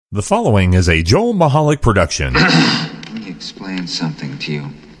The following is a Joel Michalec production. Let me explain something to you.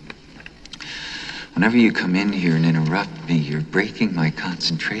 Whenever you come in here and interrupt me, you're breaking my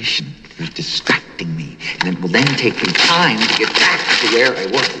concentration. You're distracting me. And it will then take me time to get back to where I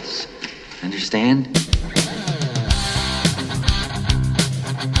was. Understand?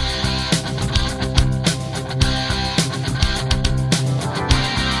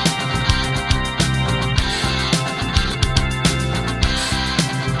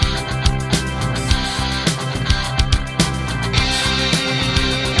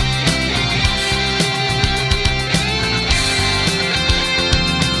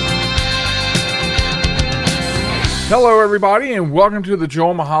 Hello, everybody, and welcome to the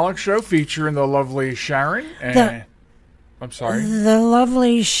Joel Michalec Show featuring the lovely Sharon. And I'm sorry. The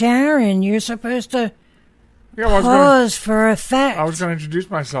lovely Sharon. You're supposed to pause for effect. I was going to introduce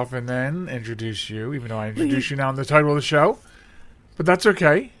myself and then introduce you, even though I introduced you now in the title of the show. But that's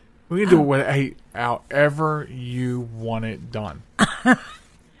okay. We can do it however you want it done.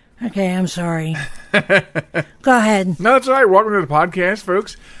 Okay, I'm sorry. Go ahead. No, that's all right. Welcome to the podcast,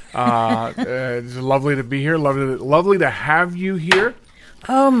 folks. It's lovely to be here. Lovely to have you here.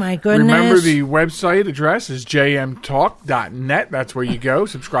 Oh, my goodness. Remember, the website address is jmtalk.net. That's where you go.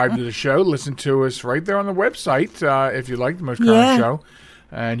 Subscribe to the show. Listen to us right there on the website if you like the most current show.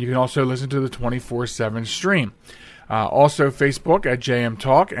 And you can also listen to the 24/7 stream. Also, Facebook at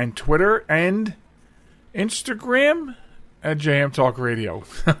jmtalk and Twitter and Instagram at JM Talk Radio.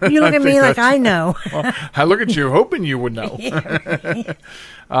 You look at me like I know. Well, I look at you hoping you would know.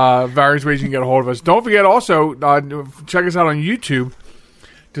 Various ways you can get a hold of us. Don't forget also, check us out on YouTube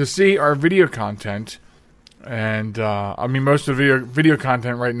to see our video content. And, most of the video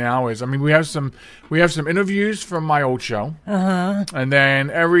content right now is, we have some interviews from my old show. Uh-huh. And then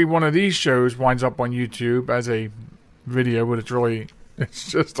every one of these shows winds up on YouTube as a video, but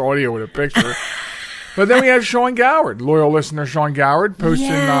it's just audio with a picture. But then we have Sean Goward, loyal listener Sean Goward, posting,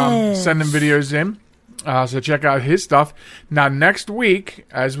 sending videos in. So check out his stuff. Now, next week,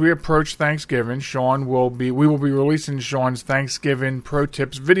 as we approach Thanksgiving, we will be releasing Sean's Thanksgiving Pro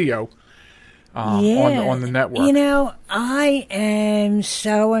Tips video on the network. You know, I am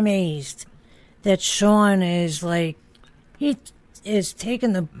so amazed that Sean is he is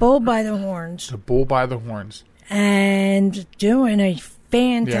taking the bull by the horns. The bull by the horns. And doing a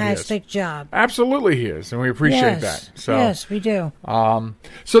fantastic job. Absolutely he is, and we appreciate that. So, yes, we do.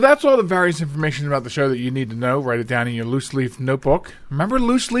 So that's all the various information about the show that you need to know. Write it down in your loose leaf notebook. Remember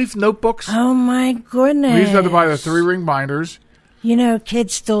loose leaf notebooks? Oh, my goodness. We used to have to buy the 3-ring binders. You know,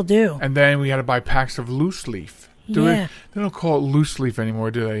 kids still do. And then we had to buy packs of loose leaf. They don't call it loose leaf anymore,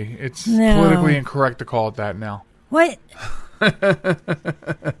 do they? It's politically incorrect to call it that now. What?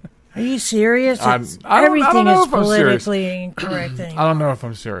 Are you serious? Everything is politically incorrect anymore. I don't know if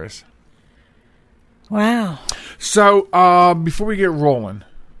I'm serious. Wow. So, before we get rolling,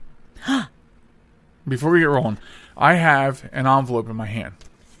 I have an envelope in my hand.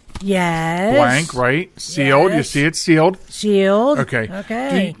 Yes. Blank, right? Sealed. Yes. You see it sealed? Sealed.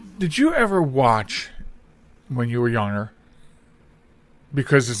 Okay. Did you ever watch, when you were younger,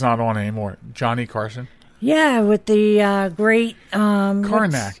 because it's not on anymore, Johnny Carson? Yeah, with the great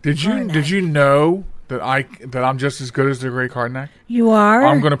Karnak. Did you know that I'm just as good as the great Karnak? You are?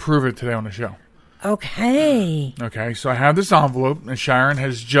 I'm going to prove it today on the show. Okay. Okay, so I have this envelope, and Sharon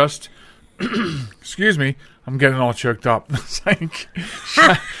has just excuse me, I'm getting all choked up.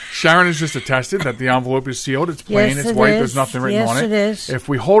 Sharon has just attested that the envelope is sealed. It's plain, it's white, there's nothing written on it. Yes, it is. If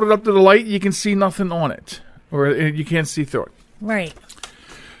we hold it up to the light, you can see nothing on it. Or you can't see through it. Right.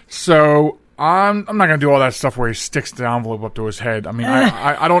 So I'm not going to do all that stuff where he sticks the envelope up to his head.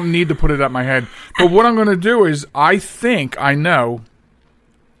 I don't need to put it at my head. But what I'm going to do is, I think I know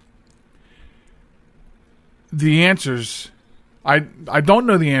the answers. I don't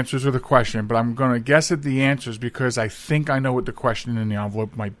know the answers or the question, but I'm going to guess at the answers because I think I know what the question in the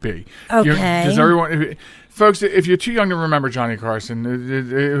envelope might be. Okay. Does everyone... Folks, if you're too young to remember Johnny Carson,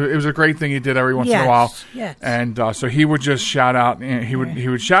 it was a great thing he did every once in a while. Yes. And so he would just shout out. He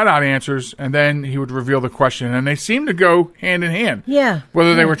would shout out answers, and then he would reveal the question, and they seemed to go hand in hand. Yeah.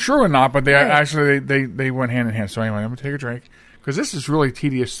 Whether they were true or not, but they actually they went hand in hand. So anyway, I'm gonna take a drink because this is really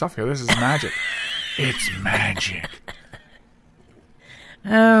tedious stuff here. This is magic. It's magic.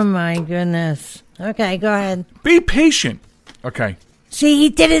 Oh my goodness. Okay, go ahead. Be patient. Okay. See, he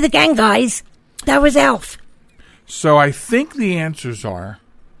did it again, guys. That was Elf. So I think the answers are,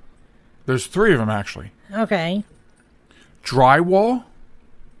 there's 3 of them actually. Okay. Drywall,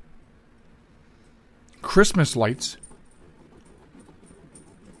 Christmas lights,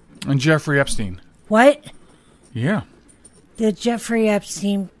 and Jeffrey Epstein. What? Yeah. Did Jeffrey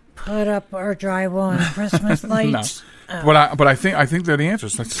Epstein put up or drive on Christmas lights? No. But I think they're the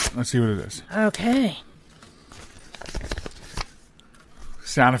answers. Let's see what it is. Okay.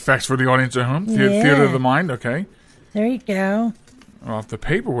 Sound effects for the audience at home. Theater of the mind. Okay. There you go. Well, if the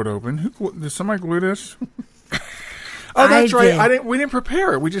paper would open, did somebody glue this? Oh, that's right. Did. We didn't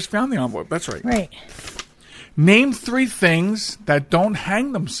prepare it. We just found the envelope. That's right. Right. Name 3 things that don't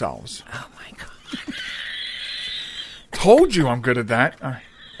hang themselves. Oh my God. Told you I'm good at that.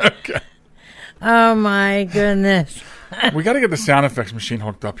 Okay. Oh my goodness. We got to get the sound effects machine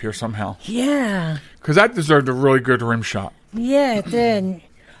hooked up here somehow. Yeah. Because that deserved a really good rim shot. Yeah, it did.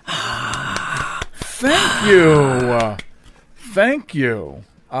 Thank you. Thank you.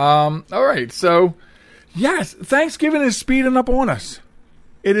 All right. So, yes, Thanksgiving is speeding up on us.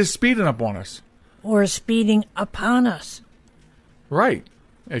 It is speeding up on us. Or speeding upon us. Right.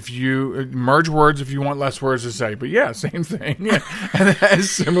 If you merge words, if you want less words to say. But yeah, same thing. Yeah. And it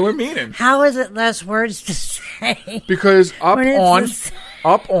has similar meaning. How is it less words to say? Because upon.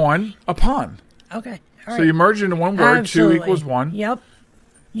 Okay. All right. So you merge into one word, Absolutely. 2 equals 1. Yep.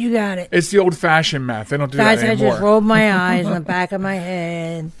 You got it. It's the old-fashioned math. They don't do Guys, that anymore. I just rolled my eyes in the back of my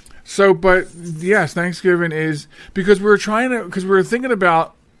head. So, but yes, Thanksgiving is because we were thinking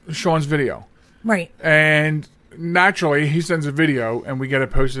about Sean's video. Right. And naturally, he sends a video, and we get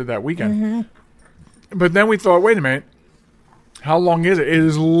it posted that weekend. Mm-hmm. But then we thought, wait a minute, how long is it? It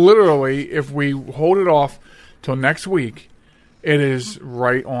is literally, if we hold it off till next week, it is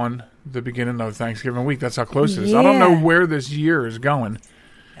right on the beginning of Thanksgiving week. That's how close it is. I don't know where this year is going.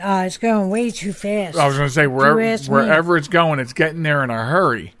 It's going way too fast. I was going to say, wherever it's going, it's getting there in a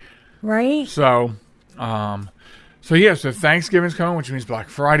hurry. Right? So Thanksgiving's coming, which means Black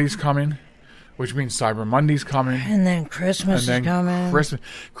Friday's coming, which means Cyber Monday's coming. And then Christmas is coming.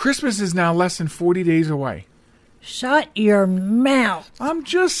 Christmas is now less than 40 days away. Shut your mouth. I'm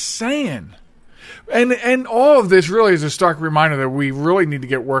just saying. And all of this really is a stark reminder that we really need to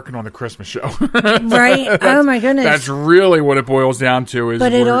get working on the Christmas show. Right? Oh, my goodness. That's really what it boils down to.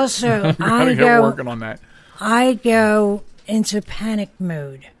 But it also, I get working on that. I go into panic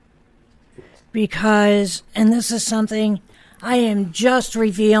mode because, and this is something I am just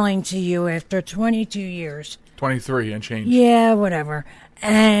revealing to you after 22 years. 23 and change. Yeah, whatever.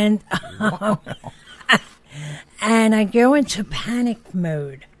 And, and I go into panic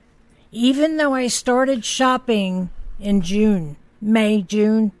mode. Even though I started shopping in June,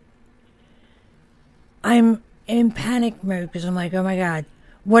 I'm in panic mode because I'm like, oh my God,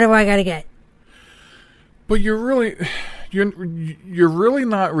 what do I got to get? But you're really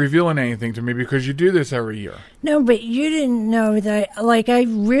not revealing anything to me because you do this every year. No, but you didn't know that. Like, I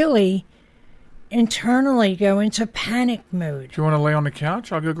really internally go into panic mode. Do you want to lay on the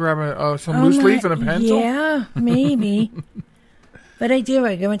couch? I'll go grab some loose leaf and a pencil. Yeah, maybe. But I do.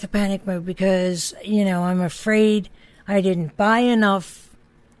 I go into panic mode because, I'm afraid I didn't buy enough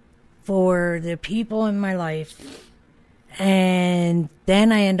for the people in my life. And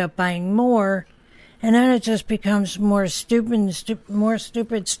then I end up buying more. And then it just becomes more stupid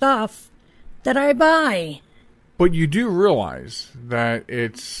stuff that I buy. But you do realize that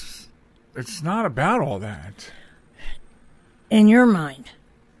it's not about all that. In your mind.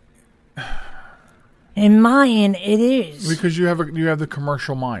 In mine, it is. Because you have the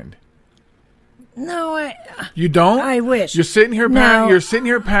commercial mind. No, you don't. I wish you're sitting here. You're sitting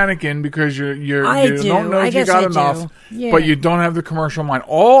here panicking because you don't know if you got enough, but you don't have the commercial mind.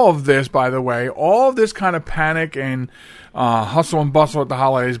 All of this, by the way, all of this kind of panic and hustle and bustle at the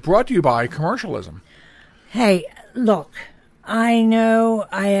holidays, brought to you by commercialism. Hey, look, I know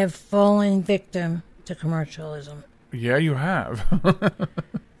I have fallen victim to commercialism. Yeah, you have.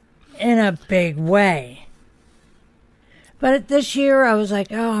 In a big way. But this year I was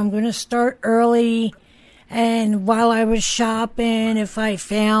like, I'm going to start early. And while I was shopping, if I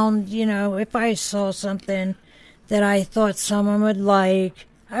found, if I saw something that I thought someone would like,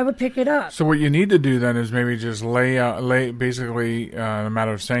 I would pick it up. So what you need to do then is maybe just lay basically, a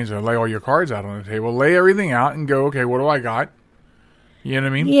matter of saying so, lay all your cards out on the table, lay everything out and go, okay, what do I got? You know what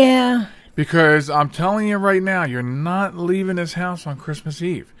I mean? Yeah. Because I'm telling you right now, you're not leaving this house on Christmas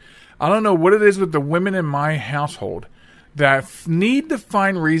Eve. I don't know what it is with the women in my household that need to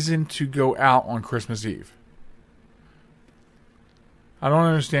find reason to go out on Christmas Eve. I don't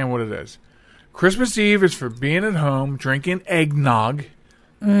understand what it is. Christmas Eve is for being at home, drinking eggnog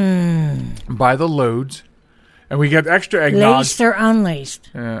by the loads. And we get extra eggnog. Laced or unlaced?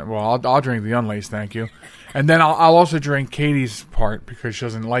 Well, I'll drink the unlaced, thank you. And then I'll also drink Katie's part because she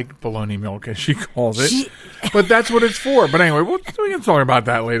doesn't like bologna milk, as she calls it. But that's what it's for. But anyway, we can talk about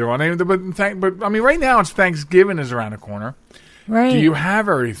that later on. But right now, it's Thanksgiving is around the corner. Right. Do you have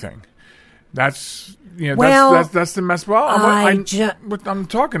everything? That's Well, that's the mess. Well, I'm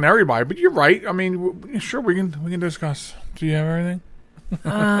talking to everybody, but you're right. I mean, sure, we can discuss. Do you have everything?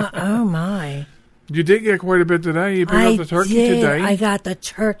 Oh my! You did get quite a bit today. You picked up the turkey today. I got the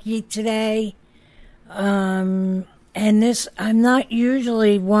turkey today. And this, I'm not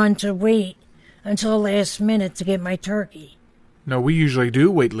usually one to wait until last minute to get my turkey. No, we usually do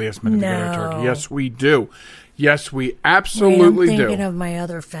wait last minute to get our turkey. Yes, we do. Yes, we Wait, absolutely I'm thinking do. of my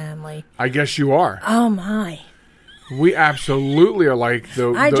other family. I guess you are. Oh my! We absolutely are like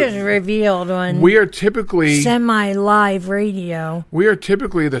the. I just revealed on We are typically semi-live radio. We are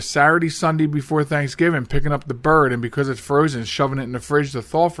typically the Saturday, Sunday before Thanksgiving picking up the bird, and because it's frozen, shoving it in the fridge to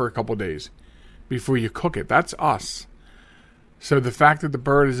thaw for a couple days before you cook it. That's us. So the fact that the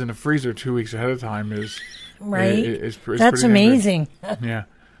bird is in the freezer 2 weeks ahead of time is Right? is That's pretty amazing. Yeah.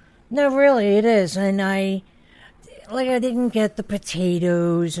 No, really, it is. And I didn't get the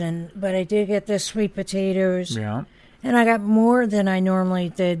potatoes, but I did get the sweet potatoes. Yeah. And I got more than I normally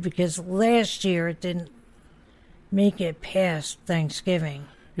did because last year it didn't make it past Thanksgiving.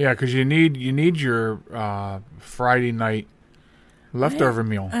 Yeah, because you need your Friday night leftover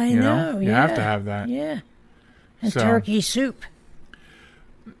meal. I you know. You yeah, have to have that. Yeah. And So- turkey soup.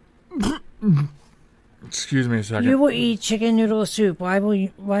 Excuse me a second. You will eat chicken noodle soup. Why will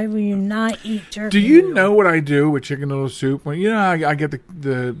you not eat turkey? Do you noodle? know what I do with chicken noodle soup? When I get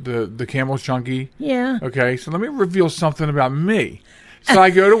the Campbell's chunky. Yeah. Okay, so let me reveal something about me. So I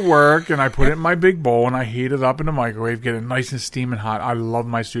go to work and I put it in my big bowl and I heat it up in the microwave, get it nice and steaming hot. I love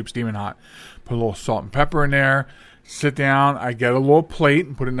my soup steaming hot. Put a little salt and pepper in there. Sit down. I get a little plate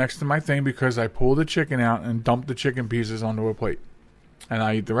and put it next to my thing because I pull the chicken out and dump the chicken pieces onto a plate. And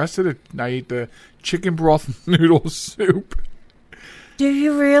I eat the chicken broth noodle soup. Do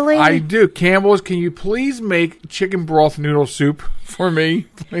you really? I do. Campbell's, can you please make chicken broth noodle soup for me,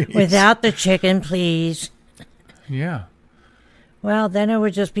 please? Without the chicken, please. Yeah. Well, then it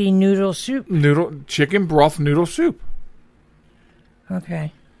would just be noodle soup. Chicken broth noodle soup.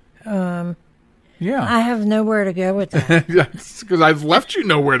 Okay. Yeah. I have nowhere to go with that. Because I've left you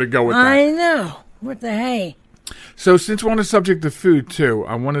nowhere to go with that. I know. What the hey? So since we're on the subject of food, too,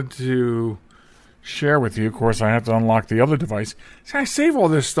 I wanted to share with you. Of course, I have to unlock the other device. See, I save all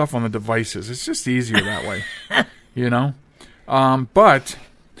this stuff on the devices. It's just easier that way, you know? But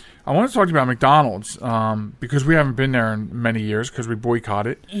I want to talk to you about McDonald's because we haven't been there in many years because we boycott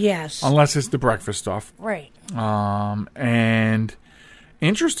it. Yes. Unless it's the breakfast stuff. Right. And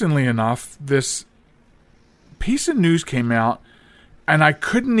interestingly enough, this piece of news came out, and I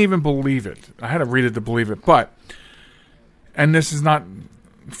couldn't even believe it. I had to read it to believe it. And this is not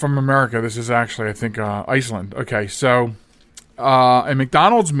from America. This is actually, I think, Iceland. Okay, so a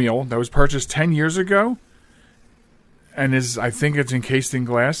McDonald's meal that was purchased 10 years ago and I think it's encased in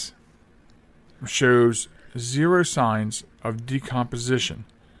glass, shows 0 signs of decomposition.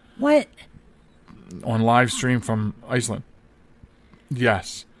 What? On live stream from Iceland.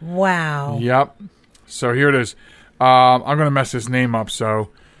 Yes. Wow. Yep. So here it is. I'm going to mess this name up. So,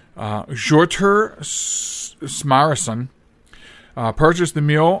 Hjortur Smárason purchased the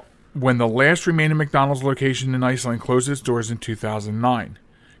meal when the last remaining McDonald's location in Iceland closed its doors in 2009.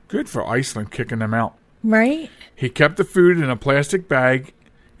 Good for Iceland, kicking them out. Right? He kept the food in a plastic bag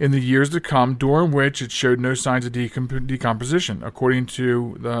in the years to come, during which it showed no signs of decomposition, according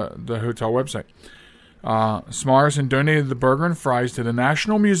to the hotel website. Smárason donated the burger and fries to the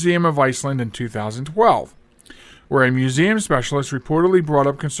National Museum of Iceland in 2012, where a museum specialist reportedly brought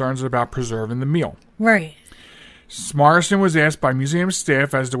up concerns about preserving the meal. Right. Smárason was asked by museum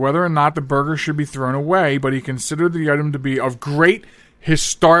staff as to whether or not the burger should be thrown away, but he considered the item to be of great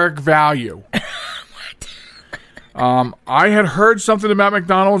historic value. I had heard something about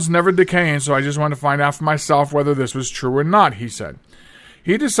McDonald's never decaying, so I just wanted to find out for myself whether this was true or not, he said.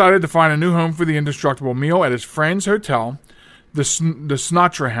 He decided to find a new home for the indestructible meal at his friend's hotel, the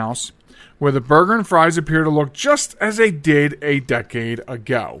Snatra House, where the burger and fries appear to look just as they did a decade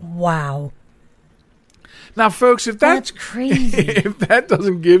ago. Wow. Now, folks, That's crazy. if that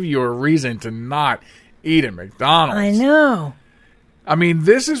doesn't give you a reason to not eat at McDonald's. I know. I mean,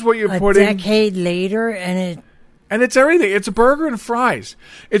 this is what you're A putting... decade later, and it's everything. It's a burger and fries.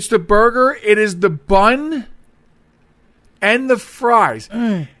 It's the burger. It is the bun and the fries.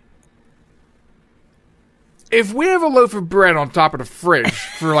 If we have a loaf of bread on top of the fridge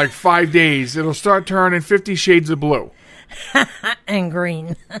for like 5 days, it'll start turning 50 shades of blue. and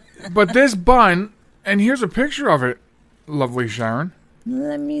green. But this bun, and here's a picture of it, lovely Sharon.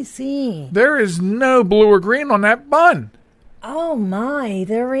 Let me see. There is no blue or green on that bun. Oh my,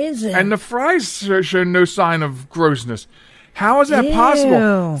 there isn't. And the fries show no sign of grossness. How is that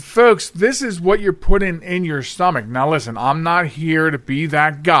possible? Ew. Folks, this is what you're putting in your stomach. Now, listen, I'm not here to be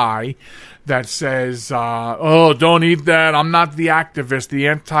that guy that says, oh, don't eat that. I'm not the activist, the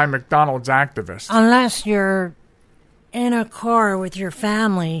anti-McDonald's activist. Unless you're in a car with your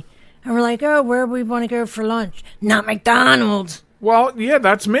family and we're like, oh, where we want to go for lunch? Not McDonald's. Well, yeah,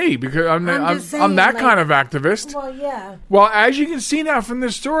 that's me because I'm saying, that like, kind of activist. Well, yeah. Well, as you can see now from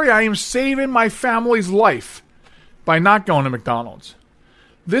this story, I am saving my family's life by not going to McDonald's.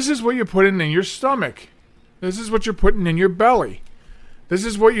 This is what you're putting in your stomach. This is what you're putting in your belly. This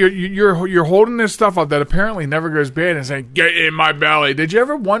is what you're holding this stuff up that apparently never goes bad and saying, "Get in my belly." Did you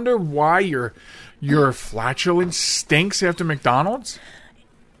ever wonder why your flatulence stinks after McDonald's?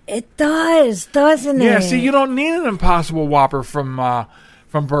 It does, doesn't it? Yeah, see, you don't need an Impossible Whopper from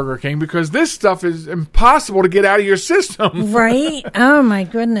Burger King because this stuff is impossible to get out of your system. Right? Oh, my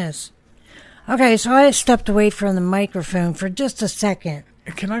goodness. Okay, so I stepped away from the microphone for just a second.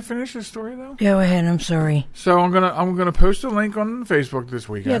 Can I finish this story, though? Go ahead, I'm sorry. So I'm gonna post a link on Facebook this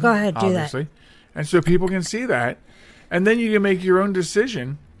weekend. Yeah, go ahead, do obviously. that. And so people can see that. And then you can make your own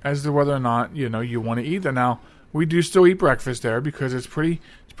decision as to whether or not, you want to eat that. Now, we do still eat breakfast there because it's pretty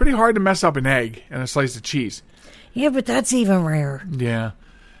hard to mess up an egg and a slice of cheese. Yeah, but that's even rare. Yeah.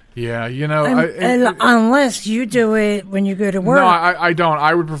 Yeah, unless you do it when you go to work. No, I don't.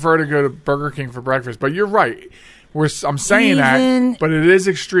 I would prefer to go to Burger King for breakfast. But you're right. I'm saying that, but it is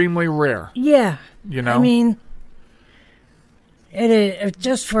extremely rare. Yeah. I mean, it is,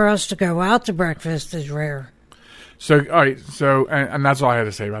 just for us to go out to breakfast is rare. So, all right. So, and that's all I had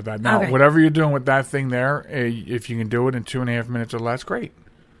to say about that. Now, Okay. whatever you're doing with that thing there, if you can do it in 2.5 minutes or less, great.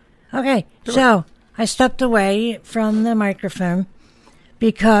 Okay, so I stepped away from the microphone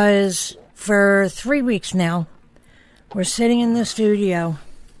because for 3 weeks now, we're sitting in the studio,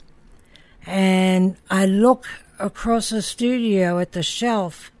 and I look across the studio at the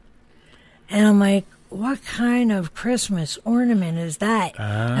shelf, and I'm like, what kind of Christmas ornament is that?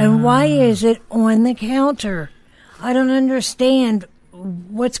 And why is it on the counter? I don't understand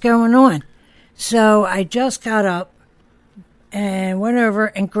what's going on. So I just got up and went over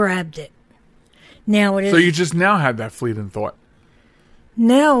and grabbed it. Now it is. So you just now had that fleeting thought.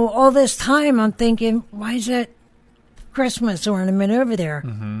 Now, all this time, I'm thinking, why is that Christmas ornament over there?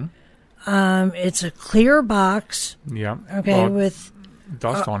 Mm-hmm. It's a clear box. Yeah. Okay, with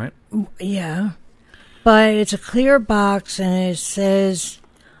dust on it. Yeah. But it's a clear box, and it says,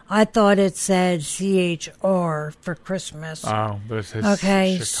 I thought it said CHR for Christmas. Oh, but it says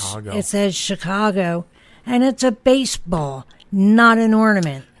Chicago. It says Chicago, and it's a baseball, not an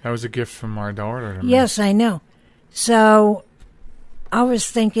ornament. That was a gift from our daughter to me. Yes, I know. So I was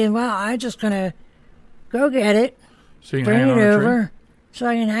thinking, well, I'm just going to go get it, so you can bring hang it on the over, tree? so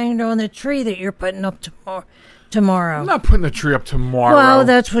I can hang it on the tree that you're putting up tomorrow. I'm not putting the tree up tomorrow. Well,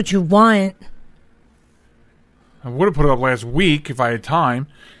 that's what you want. I would have put it up last week if I had time.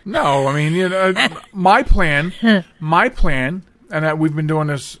 No, I mean, my plan, and that we've been doing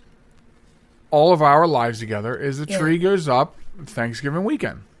this all of our lives together, is the tree goes up Thanksgiving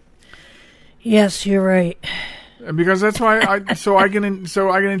weekend. Yes, you're right. Because that's why I can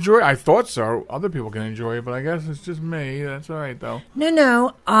enjoy it. I thought so. Other people can enjoy it, but I guess it's just me. That's all right, though.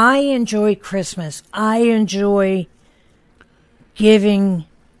 No. I enjoy Christmas. I enjoy giving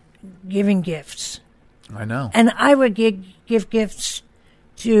gifts. I know. And I would give gifts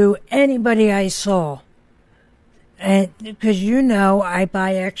to anybody I saw. And because I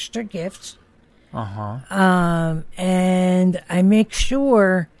buy extra gifts. And I make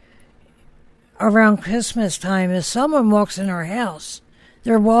sure around Christmas time, if someone walks in our house,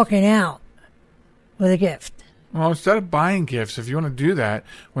 they're walking out with a gift. Well, instead of buying gifts, if you want to do that,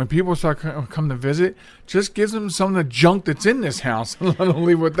 when people start come to visit, just give them some of the junk that's in this house and let them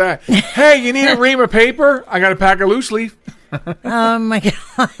leave with that. Hey, you need a ream of paper? I got a pack of loose leaf. Oh, my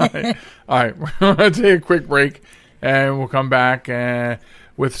God. All right. We're going to take a quick break, and we'll come back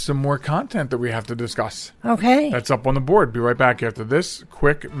with some more content that we have to discuss. Okay. That's up on the board. Be right back after this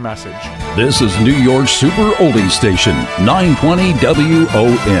quick message. This is New York's Super Oldies Station, 920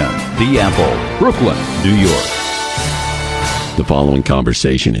 WON, The Apple, Brooklyn, New York. The following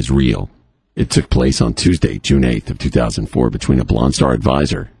conversation is real. It took place on Tuesday, June 8th of 2004 between a Blonde Star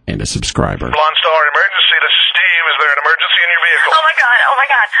advisor and a subscriber. Blonde Star emergency. This is Steve. Is there an emergency in your vehicle? Oh my God.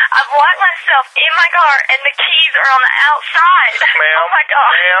 I've locked myself myself in my car, and the keys are on the outside. Ma'am, oh my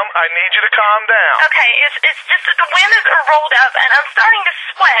God. Ma'am, I need you to calm down. Okay, it's just that the windows are rolled up, and I'm starting to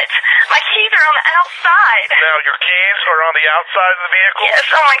sweat. My keys are on the outside. Now, your keys are on the outside of the vehicle? Yes,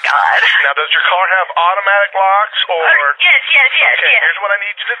 oh my God. Now, does your car have automatic locks, or... Yes. Okay, here's what I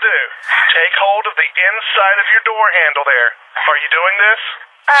need you to do. Take hold of the inside of your door handle there. Are you doing this?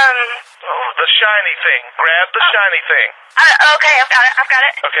 The shiny thing. Grab the shiny thing. Okay, I've got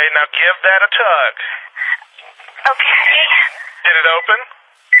it. Okay, now give that a tug. Okay. Did it open?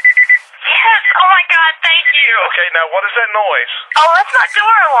 Yes, oh my God, thank you. Okay, now what is that noise? Oh, that's my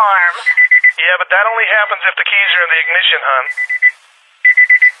door alarm. Yeah, but that only happens if the keys are in the ignition, hon.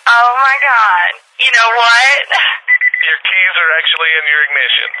 Oh my God. You know what? Your keys are actually in your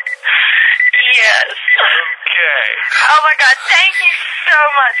ignition. Yes. Okay. Oh my God, thank you so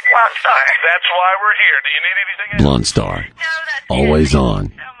much, Blonde Star. That's why we're here. Do you need anything else? Blonde Star. No, that's Always it.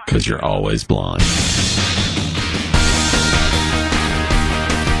 on, because you're always blonde.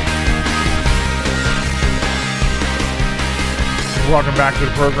 Welcome back to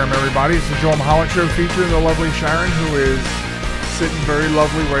the program, everybody. It's the Joel Michalec Show featuring the lovely Sharon, who is sitting very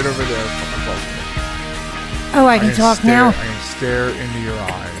lovely right over there. Oh, I can talk now? I can stare into your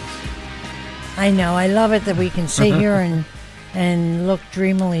eyes. I know. I love it that we can sit here and look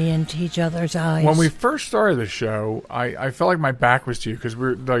dreamily into each other's eyes. When we first started the show, I felt like my back was to you because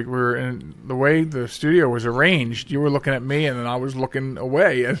we're in the way the studio was arranged. You were looking at me, and then I was looking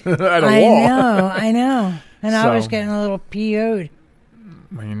away at a wall. I know. And I was getting a little PO'd.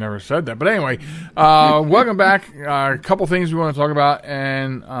 Well, you never said that. But anyway, welcome back. A couple things we want to talk about.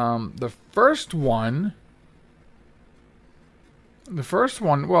 And the first one,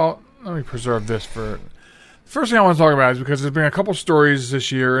 well, let me preserve this for... The first thing I want to talk about is because there's been a couple stories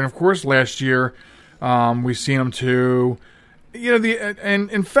this year. And, of course, last year, we've seen them too. You know, and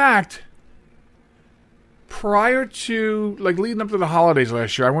in fact, prior to, leading up to the holidays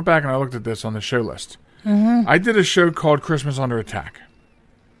last year, I went back and I looked at this on the show list. Mm-hmm. I did a show called Christmas Under Attack.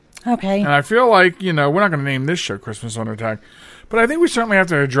 Okay. And I feel like, we're not going to name this show Christmas Under Attack, but I think we certainly have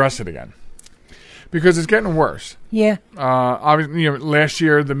to address it again because it's getting worse. Yeah. Obviously, last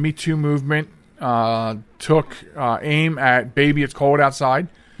year the Me Too movement took aim at "Baby, It's Cold Outside."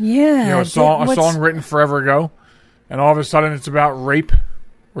 Yeah. A song written forever ago, and all of a sudden it's about rape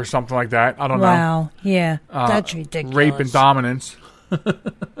or something like that. I don't know. Wow. Yeah. That's ridiculous. Rape and dominance.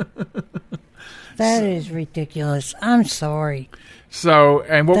 That is ridiculous. I'm sorry. So,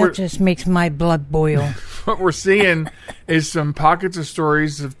 and that just makes my blood boil. What we're seeing is some pockets of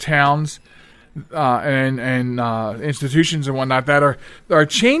stories of towns and institutions and whatnot that are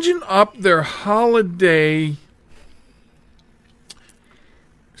changing up their holiday.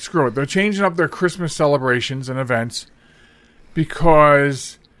 Screw it. They're changing up their Christmas celebrations and events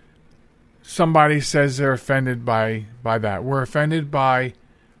because somebody says they're offended by that. We're offended by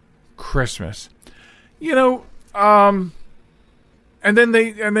Christmas. And then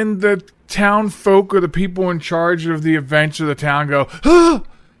the town folk or the people in charge of the events of the town go, ah!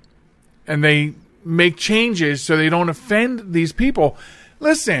 And they make changes so they don't offend these people.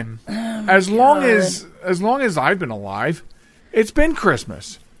 Listen, as long as I've been alive, it's been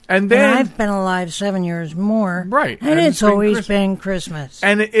Christmas. And I've been alive 7 years more. Right. And it's always been Christmas.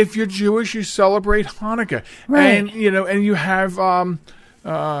 And if you're Jewish, you celebrate Hanukkah. Right. And and you have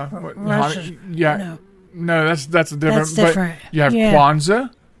No, that's a different. That's different. But you have Kwanzaa.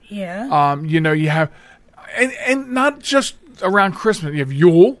 Yeah. You have, and not just around Christmas. You have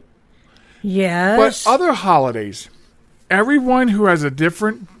Yule. Yes. But other holidays, everyone who has a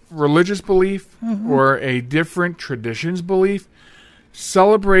different religious belief or a different traditions belief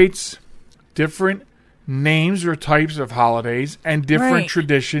celebrates different names or types of holidays and different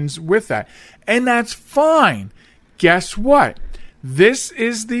traditions with that, and that's fine. Guess what? This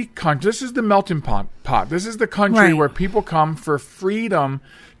is the country. This is the melting pot. This is the country where people come for freedom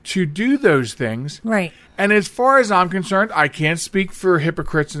to do those things. Right. And as far as I'm concerned, I can't speak for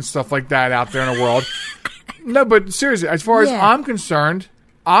hypocrites and stuff like that out there in the world. No, but seriously, as far as I'm concerned,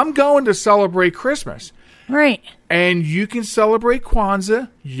 I'm going to celebrate Christmas. Right. And you can celebrate Kwanzaa.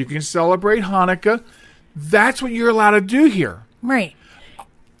 You can celebrate Hanukkah. That's what you're allowed to do here. Right.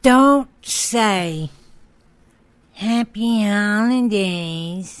 Don't say Happy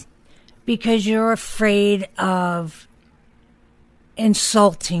Holidays because you're afraid of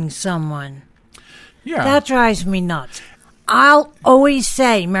insulting someone. Yeah. That drives me nuts. I'll always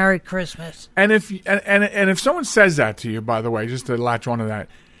say Merry Christmas. And if someone says that to you, by the way, just to latch onto that,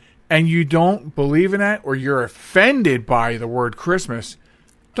 and you don't believe in that or you're offended by the word Christmas,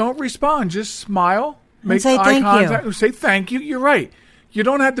 don't respond. Just smile, make say eye thank contact, you. say thank you. You're right. You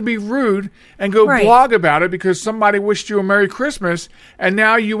don't have to be rude and go Right. blog about it because somebody wished you a Merry Christmas and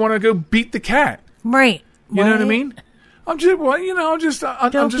now you want to go beat the cat. Right. You know what I Right. mean? I'm just, well, you know,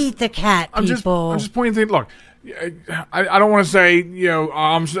 Don't beat the cat, people. I'm just pointing things. Look, I don't want to say, you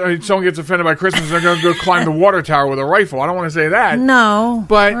know, someone gets offended by Christmas, they're going to go climb the water tower with a rifle. I don't want to say that. No.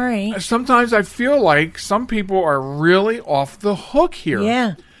 But right. sometimes I feel like some people are really off the hook here.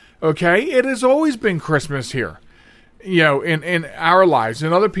 Yeah. Okay? It has always been Christmas here, you know, in our lives,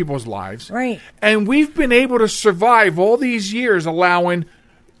 in other people's lives. Right. And we've been able to survive all these years allowing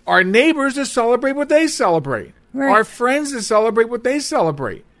our neighbors to celebrate what they celebrate. Right. Our friends to celebrate what they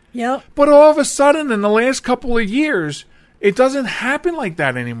celebrate. Yep. But all of a sudden, in the last couple of years, it doesn't happen like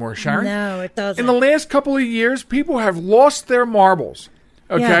that anymore, Sharon. No, it doesn't. In the last couple of years, people have lost their marbles.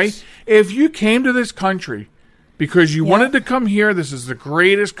 Okay? Yes. If you came to this country because you wanted to come here, this is the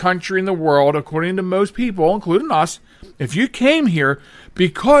greatest country in the world, according to most people, including us. If you came here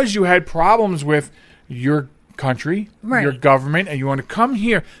because you had problems with your country, Right. your government, and you want to come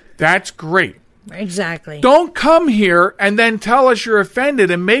here, that's great. Exactly. Don't come here and then tell us you're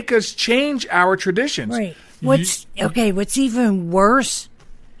offended and make us change our traditions. Right. What's even worse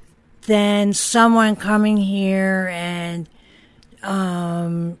than someone coming here and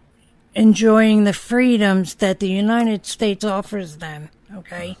enjoying the freedoms that the United States offers them,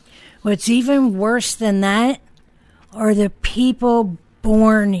 okay? What's even worse than that are the people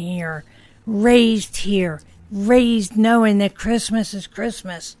born here, raised knowing that Christmas is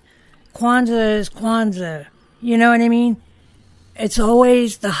Christmas. Kwanzaa is Kwanzaa. You know what I mean? It's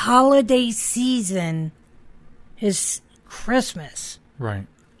always the holiday season is Christmas. Right.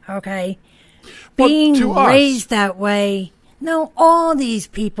 Okay? Well, Being to us- raised that way, no, all these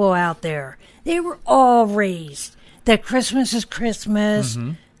people out there, they were all raised that Christmas is Christmas,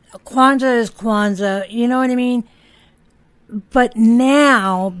 Kwanzaa is Kwanzaa, you know what I mean? But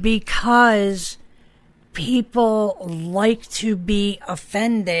now, because people like to be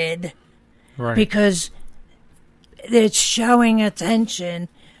offended, Right. because it's showing attention.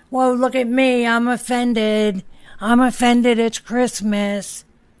 Well, look at me. I'm offended. It's Christmas.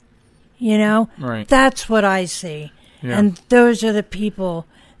 You know? Right. That's what I see. Yeah. And those are the people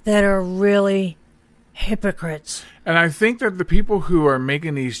that are really hypocrites. And I think that the people who are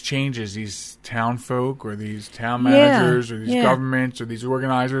making these changes, these town folk or these town managers or these governments or these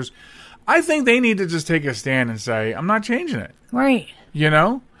organizers, I think they need to just take a stand and say, I'm not changing it. Right. You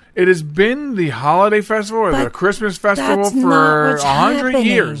know? It has been the holiday festival or the But Christmas festival that's not for what's 100 happening.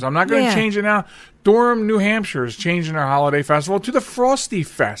 years. I'm not going to Yeah. change it now. Durham, New Hampshire is changing their holiday festival to the Frosty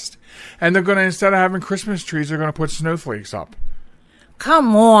Fest. And they're going to, instead of having Christmas trees, they're going to put snowflakes up.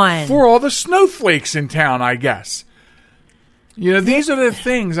 Come on. For all the snowflakes in town, I guess. You know, these are the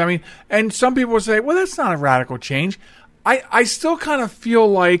things. I mean, and some people will say, well, that's not a radical change. I still kind of feel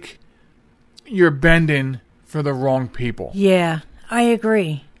like you're bending for the wrong people. Yeah, I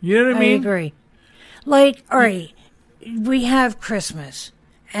agree. You know what I mean? I agree. Like, all right, we have Christmas,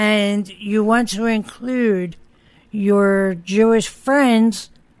 and you want to include your Jewish friends,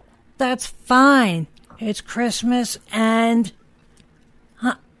 that's fine. It's Christmas and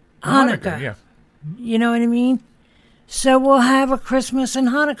Hanukkah. Yeah. You know what I mean? So we'll have a Christmas and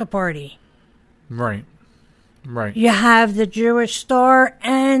Hanukkah party. Right. Right. You have the Jewish star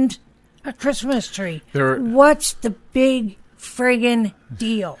and a Christmas tree. What's the big friggin'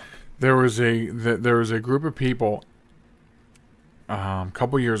 deal? There was a group of people a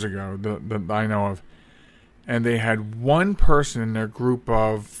couple years ago that I know of, and they had one person in their group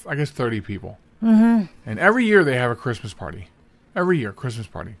of, I guess, 30 people. Mm-hmm. And every year they have a Christmas party. Every year, Christmas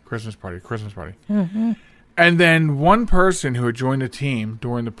party, Christmas party, Christmas party. Mm-hmm. And then one person who had joined the team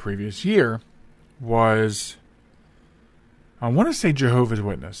during the previous year was, I want to say, Jehovah's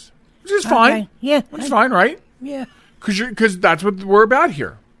Witness, which is fine. Okay. Yeah. It's fine, right? Yeah. Because that's what we're about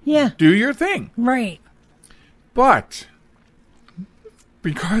here. Yeah. Do your thing. Right. But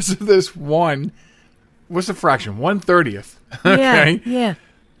because of this one, what's the fraction? 1/30th. Yeah. Okay. Yeah.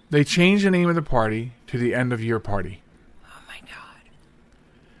 They changed the name of the party to the end of year party. Oh my God.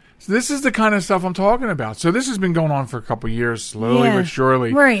 So this is the kind of stuff I'm talking about. So this has been going on for a couple years, slowly but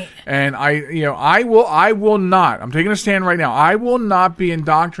surely. Right. And I will not. I'm taking a stand right now. I will not be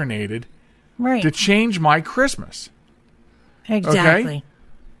indoctrinated Right. to change my Christmas. Exactly. Okay?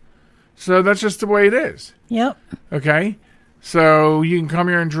 So that's just the way it is. Yep. Okay? So you can come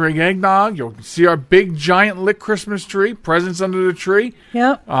here and drink eggnog. You'll see our big, giant lit Christmas tree, presents under the tree.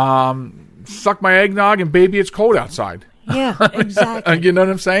 Yep. Suck my eggnog and baby, it's cold outside. Yeah, exactly. You know what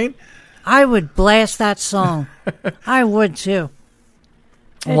I'm saying? I would blast that song. I would too.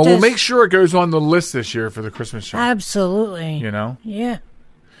 Well, we'll make sure it goes on the list this year for the Christmas show. Absolutely. You know? Yeah.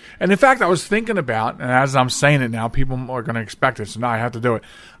 And in fact, I was thinking about, and as I'm saying it now, people are going to expect it, so now I have to do it.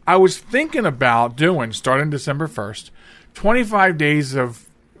 I was thinking about doing, starting December 1st, 25 days of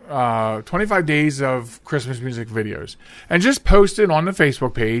Christmas music videos, and just post it on the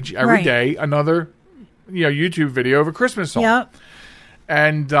Facebook page every day. Another, YouTube video of a Christmas song. Yep.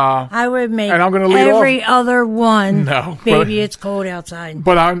 And I would make and I'm going to lead every off. other one. No, baby, it's cold outside.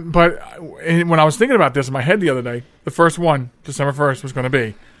 But when I was thinking about this in my head the other day, the first one, December 1st, was going to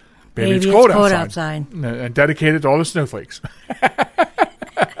be Baby, it's cold outside. And dedicated to all the snowflakes.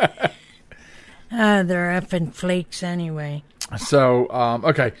 They're effing flakes anyway. So,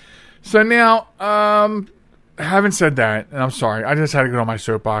 okay. So now, having said that, and I'm sorry, I just had to get on my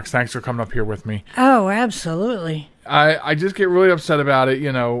soapbox. Thanks for coming up here with me. Oh, absolutely. I just get really upset about it,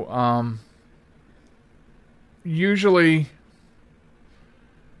 usually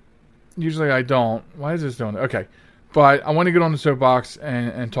I don't. Why is this doing it? Okay. But I want to get on the soapbox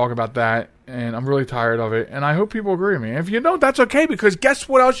and talk about that, and I'm really tired of it, and I hope people agree with me. If you don't, that's okay, because guess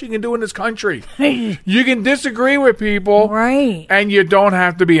what else you can do in this country? You can disagree with people, right? And you don't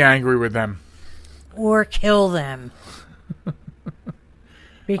have to be angry with them. Or kill them.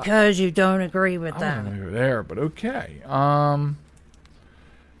 Because you don't agree with them. I don't know there, but okay. I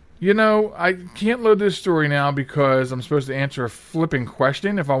can't load this story now because I'm supposed to answer a flipping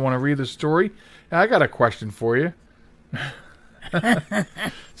question if I want to read the story. I got a question for you.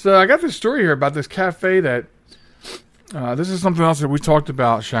 So I got this story here about this cafe that this is something else that we talked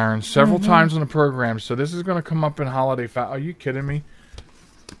about, Sharon, several times on the program. So this is going to come up in holiday fashion. Are you kidding me?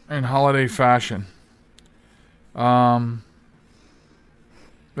 In holiday fashion. There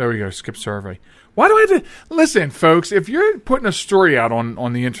we go. Skip survey. Why do I have to listen, folks? If you're putting a story out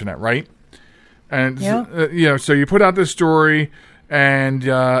on the internet, right? And so you put out this story. And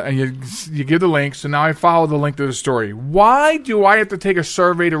you give the link, so now I follow the link to the story. Why do I have to take a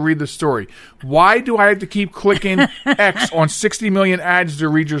survey to read the story? Why do I have to keep clicking X on 60 million ads to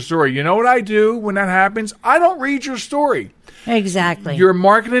read your story? You know what I do when that happens? I don't read your story. Exactly. Your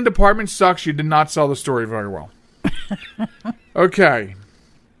marketing department sucks. You did not sell the story very well. Okay.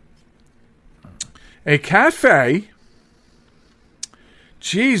 A cafe.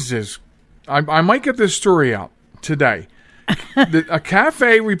 Jesus. I might get this story out today. A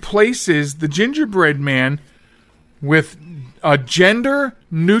cafe replaces the gingerbread man with a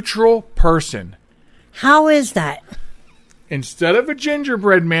gender-neutral person. How is that? Instead of a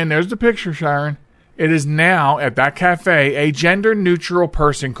gingerbread man, there's the picture, Sharon. It is now, at that cafe, a gender-neutral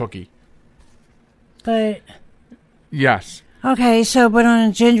person cookie. But... Yes. Okay, but on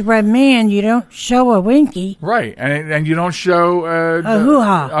a gingerbread man, you don't show a winky. Right, and you don't show... a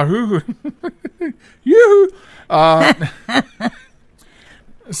hoo-ha. A hoo-hoo. Yoo-hoo.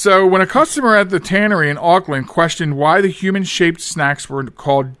 So when a customer at the tannery in Auckland questioned why the human-shaped snacks were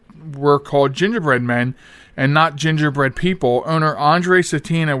called gingerbread men and not gingerbread people, owner Andre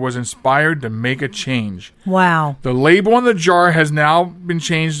Satina was inspired to make a change. Wow. The label on the jar has now been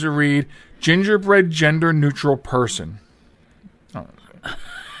changed to read gingerbread gender-neutral person.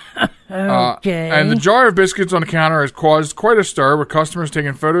 Okay. And the jar of biscuits on the counter has caused quite a stir, with customers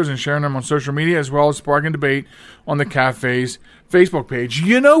taking photos and sharing them on social media, as well as sparking debate on the cafe's Facebook page.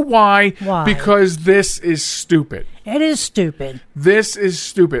 You know why? Why? Because this is stupid. It is stupid. This is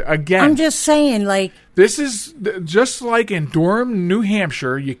stupid. Again, I'm just saying, this is just like in Durham, New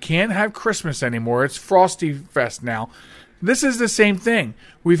Hampshire, you can't have Christmas anymore. It's Frosty Fest now. This is the same thing.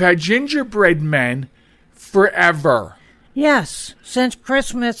 We've had gingerbread men forever. Yes, since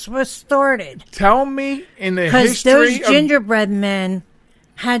Christmas was started. Tell me in the history Because those gingerbread men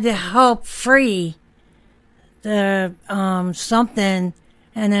had to help free the something,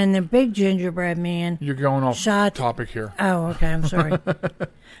 and then the big gingerbread man... You're going off topic here. Oh, okay, I'm sorry.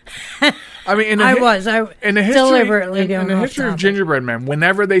 I mean, in the history of gingerbread men,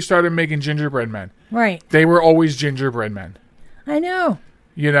 whenever they started making gingerbread men, right, they were always gingerbread men. I know.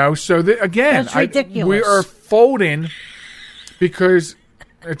 So again, that's ridiculous. We are folding because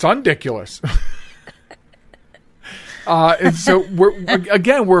it's undiculous. And so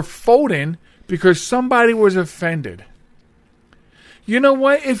we're folding because somebody was offended. You know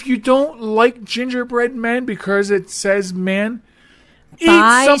what? If you don't like gingerbread men because it says man,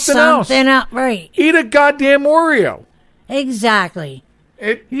 buy eat something else. Right. Eat a goddamn Oreo. Exactly.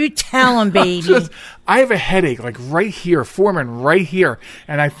 You tell him, baby. I have a headache, forming right here,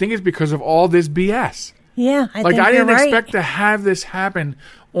 and I think it's because of all this BS. Yeah, I think I didn't you're right. expect to have this happen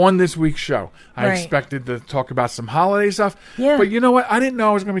on this week's show. I expected to talk about some holiday stuff. Yeah. But you know what? I didn't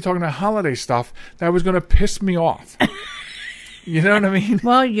know I was going to be talking about holiday stuff that was going to piss me off. You know what I mean?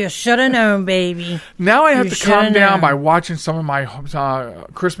 Well, you should have known, baby. Now I have You to calm shoulda down known. by watching some of my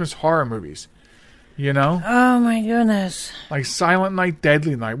Christmas horror movies. You know? Oh, my goodness. Like Silent Night,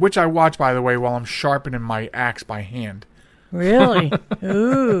 Deadly Night, which I watch, by the way, while I'm sharpening my axe by hand. Really?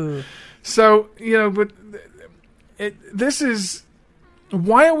 Ooh. So, you know, but this is...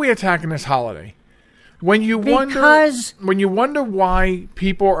 Why are we attacking this holiday? When you wonder why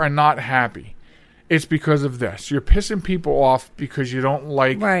people are not happy, it's because of this. You're pissing people off because you don't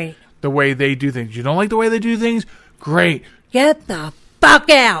like the way they do things. You don't like the way they do things? Great. Get the fuck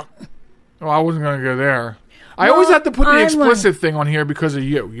out. Well, I wasn't going to go there. I always have to put the explicit thing on here because of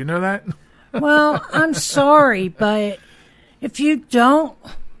you. You know that? Well, I'm sorry, but if you don't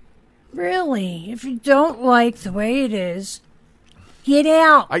like the way it is, get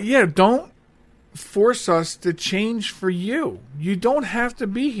out. Don't force us to change for you. You don't have to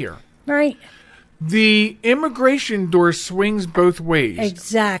be here. Right. The immigration door swings both ways.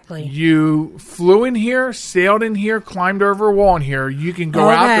 Exactly. You flew in here, sailed in here, climbed over a wall in here. You can go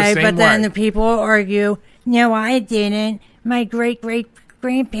out the same way. But then the people argue, no, I didn't. My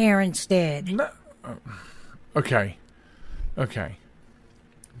great-great-grandparents did. No. Okay.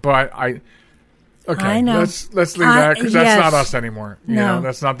 But Okay, I know. let's leave that because that's not us anymore. You know,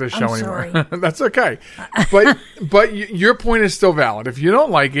 that's not this show anymore. That's okay. But your point is still valid. If you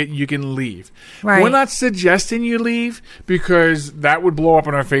don't like it, you can leave. Right. We're not suggesting you leave because that would blow up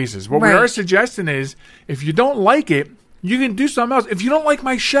in our faces. What we are suggesting is if you don't like it, you can do something else. If you don't like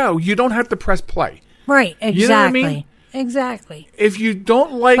my show, you don't have to press play. Right, exactly. You know what I mean? Exactly. If you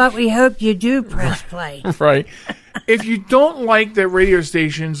don't like... But we hope you do press play. Right. If you don't like that radio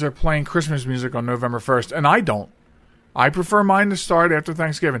stations are playing Christmas music on November 1st, and I don't. I prefer mine to start after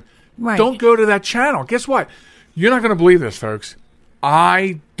Thanksgiving. Right. Don't go to that channel. Guess what? You're not going to believe this, folks.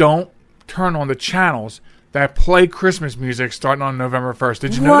 I don't turn on the channels that play Christmas music starting on November 1st.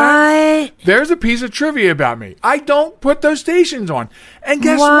 Did you know that? There's a piece of trivia about me. I don't put those stations on. And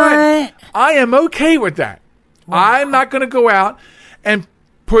guess what? I am okay with that. I'm not going to go out and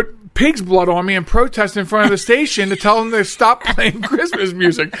put pig's blood on me and protest in front of the station to tell them to stop playing Christmas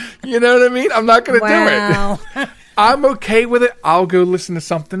music. You know what I mean? I'm not going to do it. I'm okay with it. I'll go listen to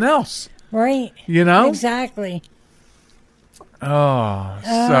something else. Right. You know? Exactly. So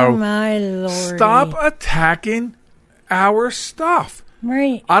my Lord. Stop attacking our stuff.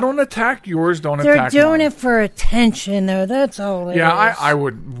 Right. I don't attack yours. Don't They're attack doing mine. it for attention, though. That's all it is. I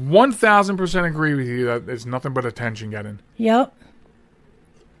would 1,000% agree with you that it's nothing but attention getting. Yep.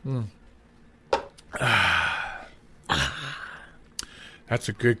 That's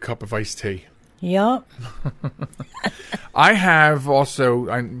a good cup of iced tea. Yep. I have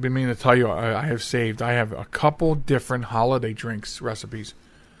also, I've been meaning to tell you, I have a couple different holiday drinks recipes.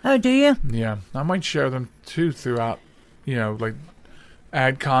 Oh, do you? Yeah. I might share them too throughout, like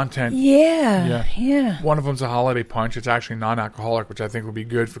add content. Yeah. One of them's a holiday punch. It's actually non-alcoholic, which I think would be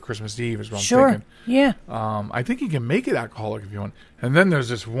good for Christmas Eve is what I'm thinking. Yeah. I think you can make it alcoholic if you want. And then there's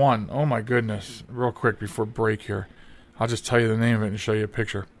this one, oh my goodness, real quick before break here. I'll just tell you the name of it and show you a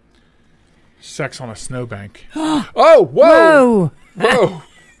picture. Sex on a Snowbank. Oh, whoa! Whoa!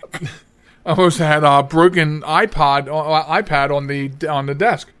 Almost had a broken iPad on the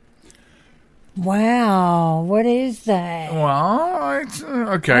desk. Wow, what is that? Well, it's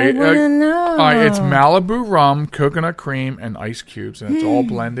okay. I want to know. It's Malibu rum, coconut cream, and ice cubes, and it's all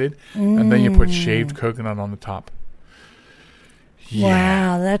blended. And then you put shaved coconut on the top.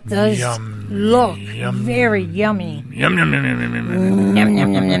 Yeah. Wow, that does look very yummy. Yum, yum, yum, yum, yum, yum, yum. Yum,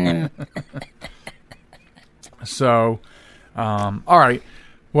 yum, yum, yum, yum. So, all right.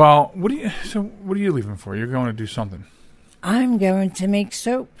 Well, what are you leaving for? You're going to do something. I'm going to make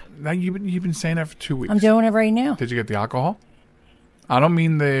soap. Now you've been saying that for 2 weeks. I'm doing it right now. Did you get the alcohol? I don't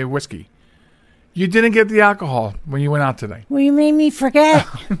mean the whiskey. You didn't get the alcohol when you went out today. Well, you made me forget.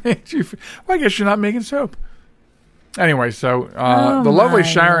 Well, I guess you're not making soap. Anyway, so the lovely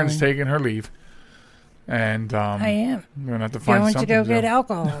Sharon's taking her leave, and I am. We're gonna have to find going something to go do. get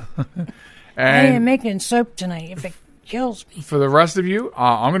alcohol. And I am making soap tonight. If it kills me. For the rest of you,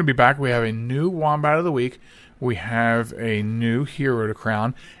 I'm going to be back. We have a new Wombat of the Week. We have a new hero to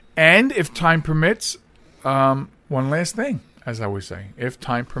crown, and if time permits, one last thing, as I always say, if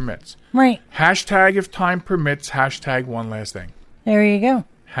time permits. Right. Hashtag if time permits. Hashtag one last thing. There you go.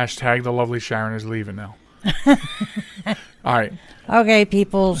 Hashtag the lovely Sharon is leaving now. All right. Okay,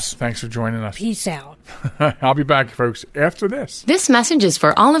 peoples. Thanks for joining us. Peace out. I'll be back, folks, after this. This message is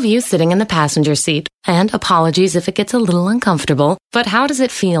for all of you sitting in the passenger seat. And apologies if it gets a little uncomfortable, but how does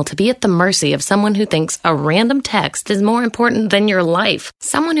it feel to be at the mercy of someone who thinks a random text is more important than your life?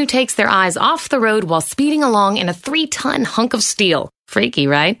 Someone who takes their eyes off the road while speeding along in a 3-ton hunk of steel. Freaky,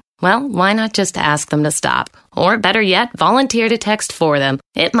 right? Well, why not just ask them to stop? Or better yet, volunteer to text for them.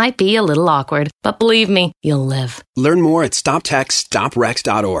 It might be a little awkward, but believe me, you'll live. Learn more at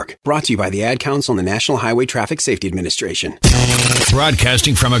stoptextstoprex.org. Brought to you by the Ad Council and the National Highway Traffic Safety Administration.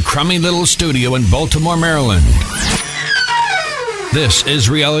 Broadcasting from a crummy little studio in Baltimore, Maryland. This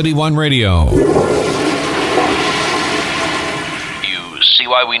is Reality One Radio. You see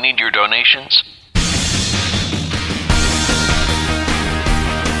why we need your donations?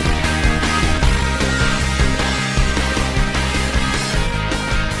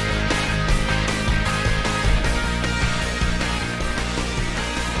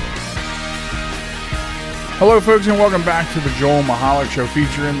 Hello, folks, and welcome back to the Joel Michalec Show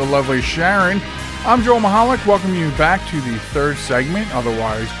featuring the lovely Sharon. I'm Joel Michalec, welcoming you back to the third segment,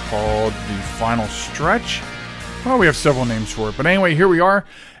 otherwise called the Final Stretch. Well, we have several names for it, but anyway, here we are,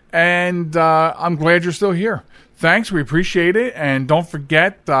 and I'm glad you're still here. Thanks, we appreciate it, and don't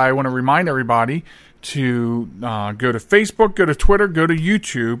forget, I want to remind everybody to go to Facebook, go to Twitter, go to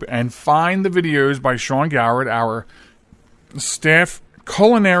YouTube, and find the videos by Sean Goward, our staff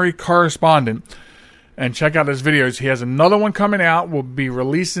culinary correspondent, and check out his videos. He has another one coming out. We'll be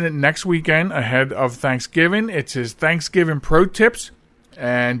releasing it next weekend ahead of Thanksgiving. It's his Thanksgiving Pro Tips,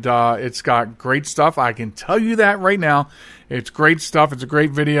 and it's got great stuff. I can tell you that right now. It's great stuff. It's a great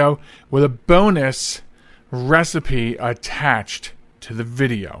video with a bonus recipe attached to the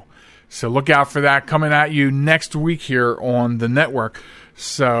video. So look out for that coming at you next week here on the network.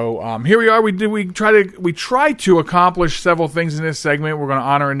 So here we are. We try to accomplish several things in this segment. We're going to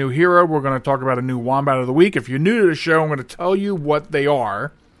honor a new hero. We're going to talk about a new Wombat of the Week. If you're new to the show, I'm going to tell you what they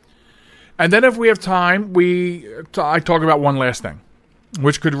are. And then if we have time, I talk about one last thing,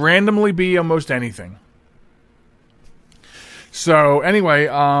 which could randomly be almost anything. So anyway,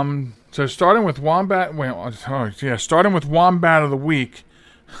 so starting with Wombat. Starting with Wombat of the Week,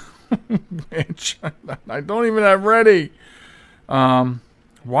 which I don't even have ready.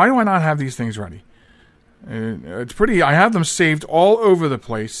 Why do I not have these things ready? It's pretty. I have them saved all over the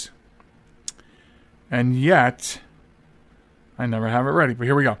place, and yet I never have it ready. But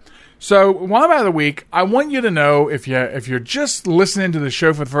here we go. So, Wombat of the Week. I want you to know, if you're just listening to the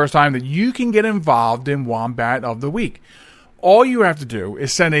show for the first time, that you can get involved in Wombat of the Week. All you have to do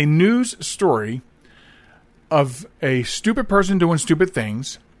is send a news story of a stupid person doing stupid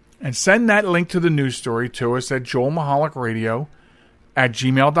things, and send that link to the news story to us at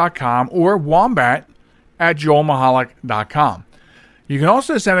joelmichalecradio@gmail.com or wombat@joelmichalec.com. You can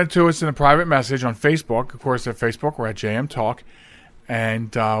also send it to us in a private message on Facebook. Of course, at Facebook, we're at JM Talk. And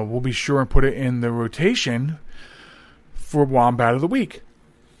we'll be sure and put it in the rotation for Wombat of the Week.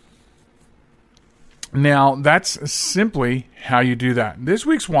 Now, that's simply how you do that. This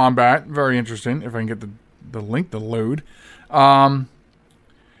week's Wombat, very interesting, if I can get the link to load.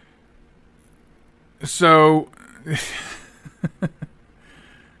 So,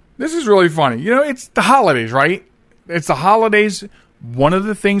 this is really funny. You know, it's the holidays, right? It's the holidays. One of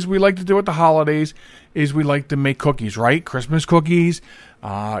the things we like to do at the holidays is we like to make cookies, right? Christmas cookies,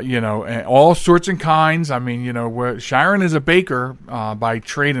 and all sorts and kinds. I mean, Sharon is a baker by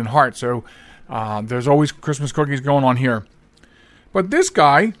trade and heart, so there's always Christmas cookies going on here. But this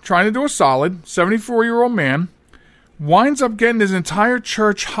guy, trying to do a solid, 74-year-old man, winds up getting his entire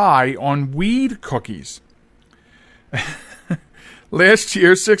church high on weed cookies. Last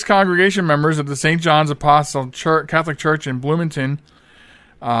year, 6 congregation members of the St. John's Apostle Catholic Church in Bloomington,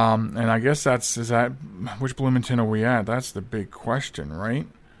 and I guess which Bloomington are we at? That's the big question, right?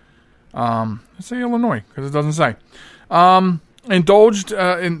 Let's say Illinois, because it doesn't say. Indulged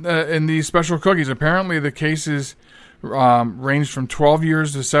in these special cookies. Apparently, the cases ranged from 12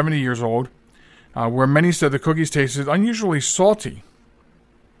 years to 70 years old, where many said the cookies tasted unusually salty.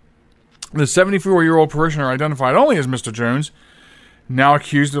 The 74-year-old parishioner, identified only as Mr. Jones, now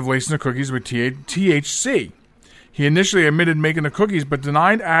accused of lacing the cookies with THC. He initially admitted making the cookies, but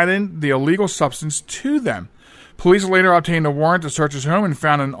denied adding the illegal substance to them. Police later obtained a warrant to search his home and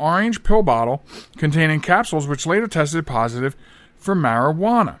found an orange pill bottle containing capsules which later tested positive for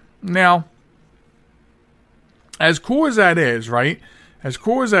marijuana. Now, as cool as that is, right? As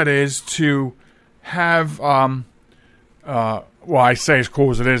cool as that is to have, well, I say as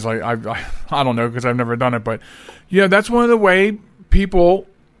cool as it is, like I don't know because I've never done it, but that's one of the way people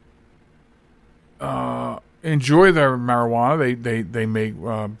enjoy their marijuana. They make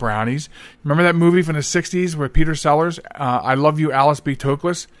brownies. Remember that movie from the 60s with Peter Sellers, I Love You, Alice B.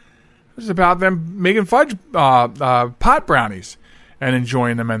 Toklas? It was about them making fudge pot brownies and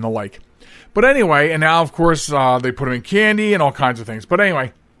enjoying them and the like. But anyway, and now, of course, they put them in candy and all kinds of things. But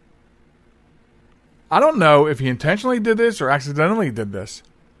anyway, I don't know if he intentionally did this or accidentally did this.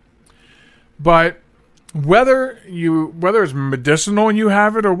 But whether it's medicinal and you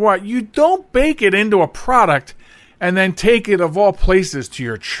have it or what, you don't bake it into a product and then take it, of all places, to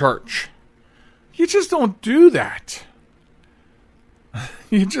your church. You just don't do that.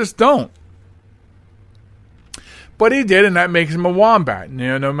 You just don't. But he did, and that makes him a wombat. You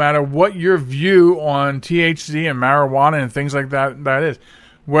know, no matter what your view on THC and marijuana and things like that is,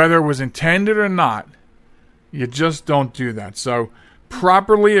 whether it was intended or not, you just don't do that. So,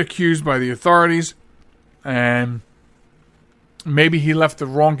 properly accused by the authorities, and maybe he left the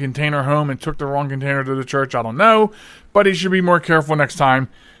wrong container home and took the wrong container to the church. I don't know, but he should be more careful next time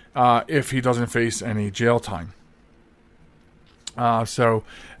if he doesn't face any jail time. So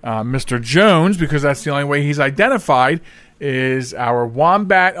Mr. Jones, because that's the only way he's identified, is our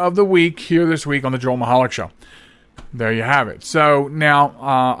Wombat of the Week here this week on the Joel Michalec Show. There you have it. So now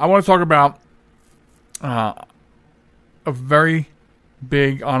I want to talk about a very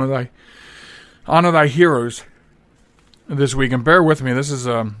big Honor Thy Heroes this week. And bear with me, this is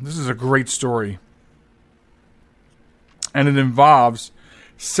a great story. And it involves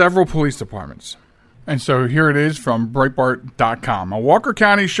several police departments. And so here it is from Breitbart.com. A Walker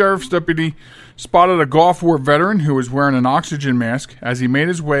County Sheriff's deputy spotted a Gulf War veteran who was wearing an oxygen mask as he made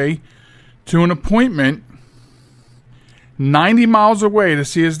his way to an appointment 90 miles away to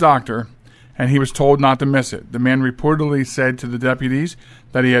see his doctor, and he was told not to miss it. The man reportedly said to the deputies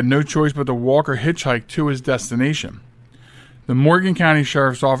that he had no choice but to walk or hitchhike to his destination. The Morgan County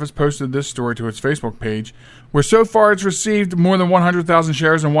Sheriff's Office posted this story to its Facebook page, where so far it's received more than 100,000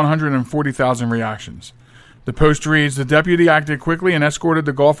 shares and 140,000 reactions. The post reads, the deputy acted quickly and escorted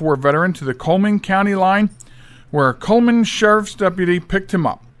the Gulf War veteran to the Coleman County line, where a Coleman Sheriff's deputy picked him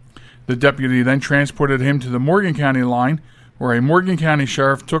up. The deputy then transported him to the Morgan County line, where a Morgan County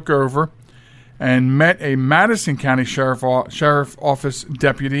sheriff took over and met a Madison County Sheriff Office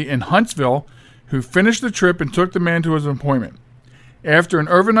deputy in Huntsville, who finished the trip and took the man to his appointment. After an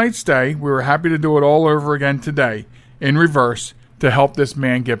overnight stay, we were happy to do it all over again today, in reverse, to help this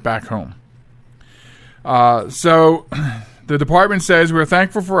man get back home. So, the department says, we're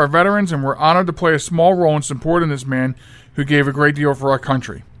thankful for our veterans and we're honored to play a small role in supporting this man who gave a great deal for our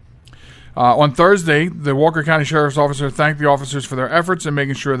country. On Thursday, the Walker County Sheriff's Officer thanked the officers for their efforts in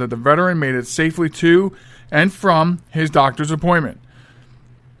making sure that the veteran made it safely to and from his doctor's appointment.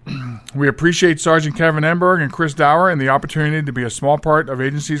 We appreciate Sergeant Kevin Enberg and Chris Dower and the opportunity to be a small part of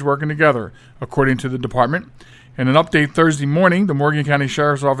agencies working together, according to the department. In an update Thursday morning, the Morgan County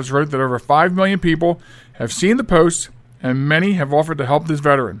Sheriff's Office wrote that over 5 million people have seen the post and many have offered to help this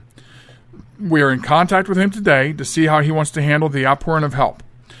veteran. We are in contact with him today to see how he wants to handle the outpouring of help.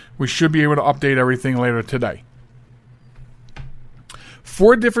 We should be able to update everything later today.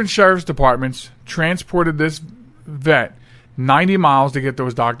 4 different sheriff's departments transported this vet 90 miles to get to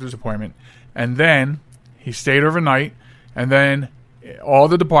his doctor's appointment, and then he stayed overnight, and then all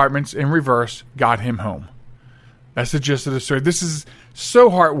the departments in reverse got him home. That's the gist of the story. This is so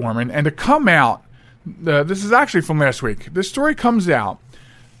heartwarming, and to come out, this is actually from last week. This story comes out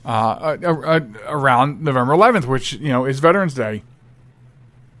around November 11th, which is Veterans Day,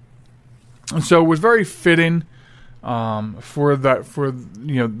 and so it was very fitting for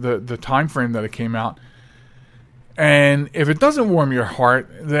the time frame that it came out. And if it doesn't warm your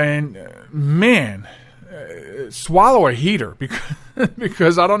heart, then, man, swallow a heater.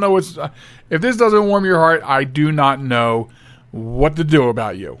 Because I don't know if this doesn't warm your heart, I do not know what to do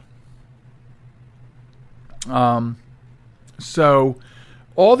about you. So,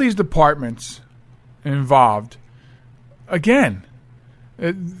 all these departments involved, again,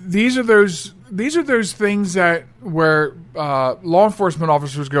 these are those things that where law enforcement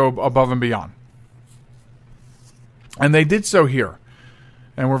officers go above and beyond. And they did so here.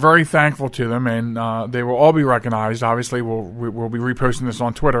 And we're very thankful to them, and they will all be recognized. Obviously, we'll be reposting this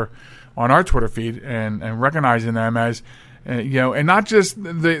on Twitter, on our Twitter feed, and recognizing them as, and not just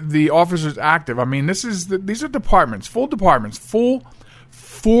the officers active. I mean, these are departments, full departments, 4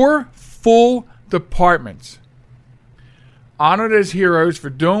 full departments, honored as heroes for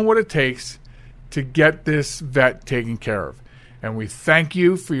doing what it takes to get this vet taken care of. And we thank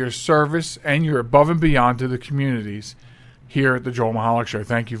you for your service and your above and beyond to the communities here at the Joel Michalec Show.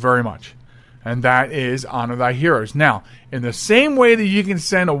 Thank you very much. And that is Honor Thy Heroes. Now, in the same way that you can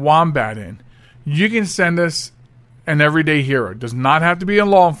send a wombat in, you can send us an everyday hero. It does not have to be a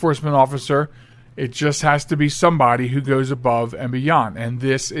law enforcement officer. It just has to be somebody who goes above and beyond. And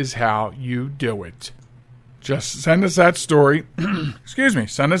this is how you do it. Just send us that story. Excuse me.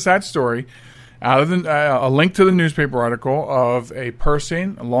 Send us that story out of a link to the newspaper article of a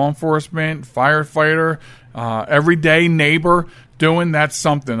person, a law enforcement, firefighter, everyday neighbor doing that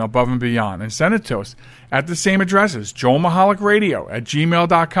something above and beyond. And send it to us at the same addresses,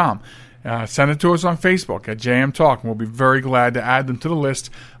 joelmichalecradio@gmail.com. Send it to us on Facebook at JM Talk, and we'll be very glad to add them to the list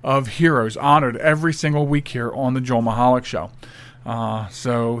of heroes honored every single week here on the Joel Michalec Show.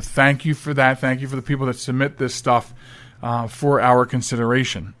 So thank you for that. Thank you for the people that submit this stuff for our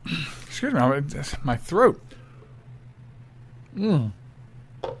consideration. Excuse me, my throat.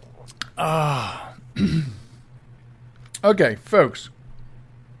 Okay, folks.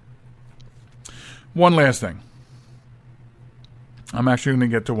 One last thing. I'm actually going to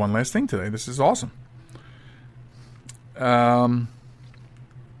get to one last thing today. This is awesome.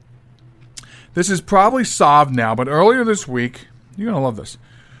 This is probably solved now, but earlier this week, you're going to love this.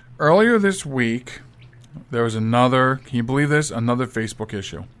 Earlier this week, there was another, can you believe this? Another Facebook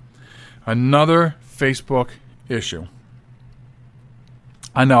issue. Another Facebook issue.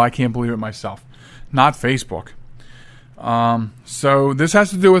 I know, I can't believe it myself. Not Facebook. So this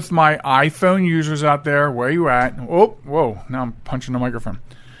has to do with my iPhone users out there. Where are you at? Oh, whoa. Now I'm punching the microphone.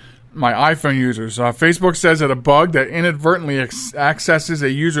 My iPhone users. Facebook says that a bug that inadvertently accesses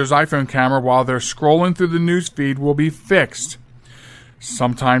a user's iPhone camera while they're scrolling through the news feed will be fixed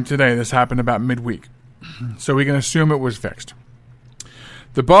sometime today. This happened about midweek. So we can assume it was fixed.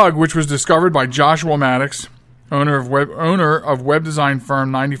 The bug, which was discovered by Joshua Maddox, owner of web design firm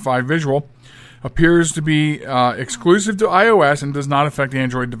 95 Visual, appears to be exclusive to iOS and does not affect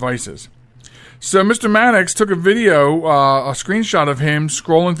Android devices. So Mr. Maddox took a video, a screenshot of him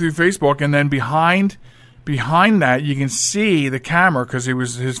scrolling through Facebook, and then behind that you can see the camera because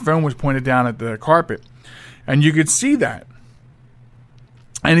his phone was pointed down at the carpet, and you could see that.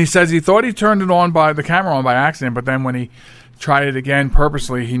 And he says he thought he turned the camera on by accident, but then when he tried it again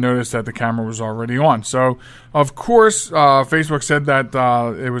purposely, he noticed that the camera was already on. So, of course, Facebook said that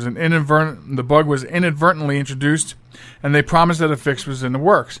the bug was inadvertently introduced, and they promised that a fix was in the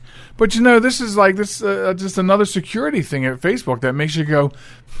works. But this is like just another security thing at Facebook that makes you go,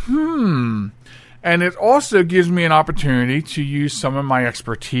 And it also gives me an opportunity to use some of my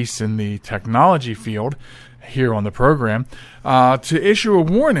expertise in the technology field here on the program to issue a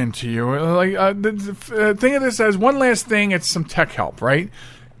warning to you. The thing of this as one last thing, it's some tech help, right?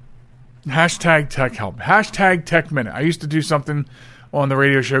 Hashtag tech help. Hashtag Tech Minute. I used to do something on the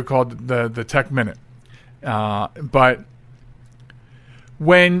radio show called the Tech Minute. But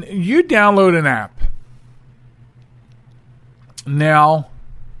when you download an app, now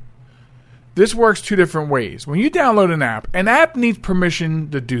this works two different ways. When you download an app needs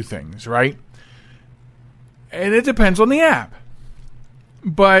permission to do things, right? And it depends on the app.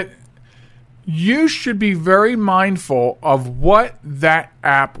 But you should be very mindful of what that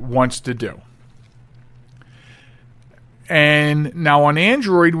app wants to do. And now on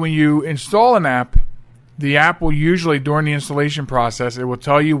Android, when you install an app, the app will usually, during the installation process, it will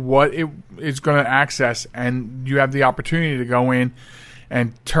tell you what it is going to access, and you have the opportunity to go in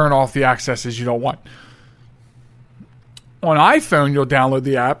and turn off the accesses you don't want. On iPhone, you'll download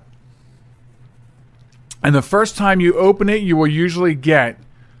the app, and the first time you open it, you will usually get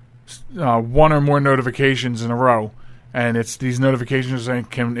one or more notifications in a row. And it's these notifications saying,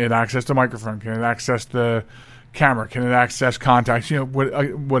 can it access the microphone? Can it access the camera? Can it access contacts?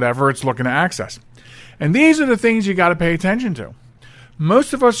 Whatever it's looking to access. And these are the things you got to pay attention to.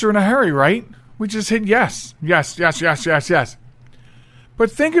 Most of us are in a hurry, right? We just hit yes.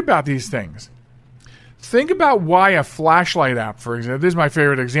 But think about these things. Think about why a flashlight app, for example. This is my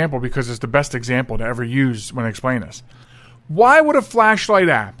favorite example because it's the best example to ever use when I explain this. Why would a flashlight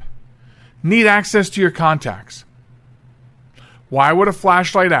app need access to your contacts? Why would a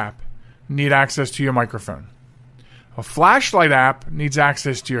flashlight app need access to your microphone? A flashlight app needs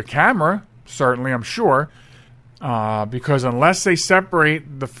access to your camera, certainly, I'm sure, because unless they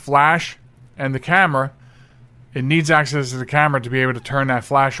separate the flash and the camera, it needs access to the camera to be able to turn that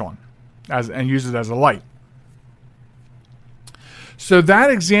flash on and use it as a light. So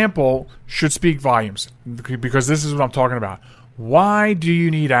that example should speak volumes because this is what I'm talking about. Why do you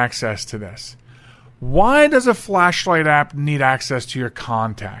need access to this? Why does a flashlight app need access to your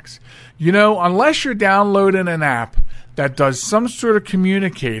contacts? Unless you're downloading an app that does some sort of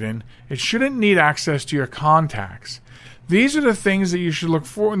communicating, it shouldn't need access to your contacts. These are the things that you should look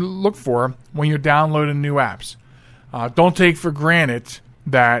for when you're downloading new apps. Don't take for granted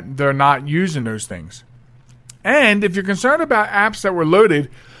that they're not using those things. And if you're concerned about apps that were loaded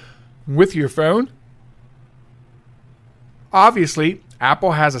with your phone, obviously,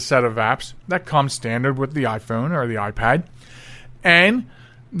 Apple has a set of apps that come standard with the iPhone or the iPad. And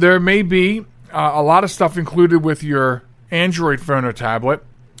there may be a lot of stuff included with your Android phone or tablet.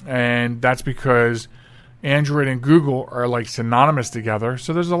 And that's because Android and Google are like synonymous together.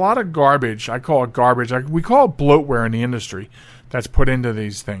 So there's a lot of garbage. I call it garbage. We call it bloatware in the industry that's put into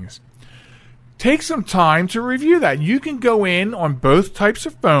these things. Take some time to review that. You can go in on both types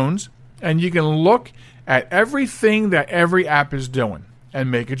of phones and you can look at everything that every app is doing and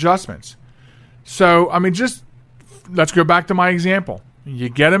make adjustments. So, I mean, just let's go back to my example. You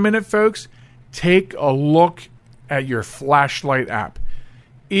get a minute, folks, take a look at your flashlight app.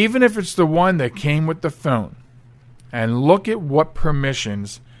 Even if it's the one that came with the phone, and look at what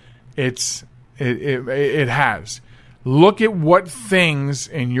permissions it has. Look at what things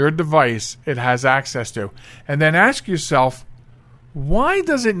in your device it has access to. And then ask yourself, why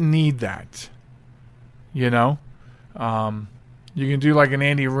does it need that? You know? You can do like an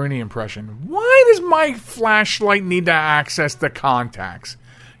Andy Rooney impression. Why does my flashlight need to access the contacts?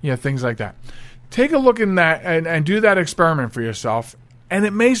 You know, things like that. Take a look in that and do that experiment for yourself. And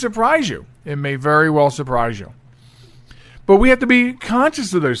it may surprise you. It may very well surprise you. But we have to be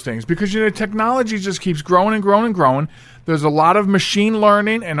conscious of those things because, you know, technology just keeps growing and growing and growing. There's a lot of machine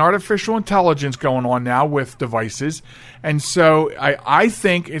learning and artificial intelligence going on now with devices. And so I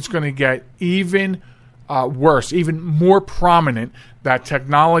think it's going to get even worse, even more prominent, that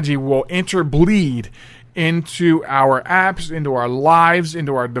technology will interbleed into our apps, into our lives,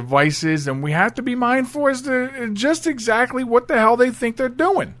 into our devices, and we have to be mindful as to just exactly what the hell they think they're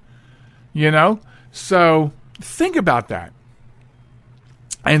doing. You know? So think about that.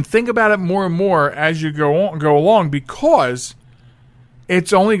 And think about it more and more as you go along, because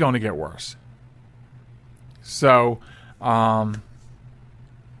it's only going to get worse. So, and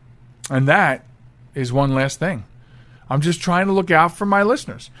that is one last thing. I'm just trying to look out for my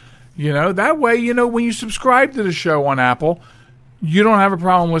listeners. You know, that way, you know, when you subscribe to the show on Apple, you don't have a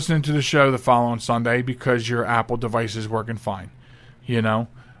problem listening to the show the following Sunday because your Apple device is working fine. You know,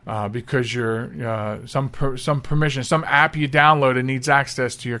 because your some permission, some app you downloaded needs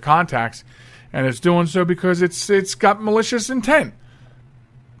access to your contacts, and it's doing so because it's got malicious intent.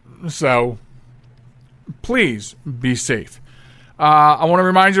 So, please be safe. I want to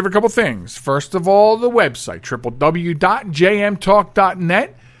remind you of a couple things. First of all, the website,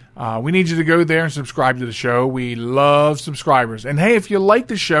 www.jmtalk.net. We need you to go there and subscribe to the show. We love subscribers. And hey, if you like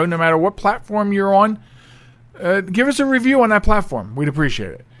the show, no matter what platform you're on, give us a review on that platform. We'd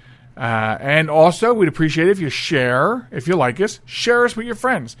appreciate it. And also, we'd appreciate it if you share, if you like us, share us with your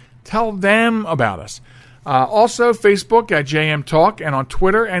friends. Tell them about us. Also, Facebook at JM Talk, and on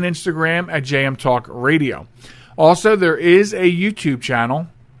Twitter and Instagram at JM Talk Radio. Also, there is a YouTube channel.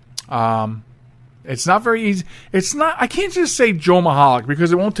 It's not very easy. It's not. I can't just say Joel Michalec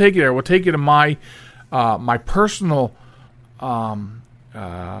because it won't take you there. It will take you to my my personal YouTube.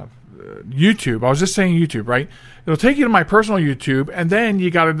 I was just saying YouTube, right? It'll take you to my personal YouTube, and then you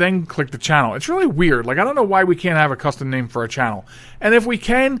got to then click the channel. It's really weird. Like, I don't know why we can't have a custom name for a channel. And if we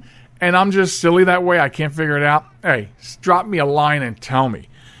can, and I'm just silly that way, I can't figure it out, hey, drop me a line and tell me.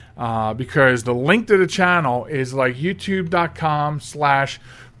 Because the link to the channel is like youtube.com/,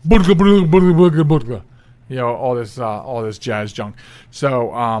 you know, all this jazz junk.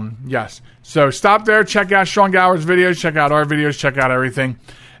 So, yes. So stop there, check out Sean Gower's videos, check out our videos, check out everything.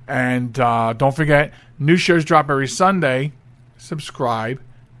 And don't forget, new shows drop every Sunday. Subscribe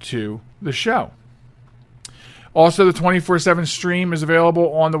to the show. Also, the 24/7 stream is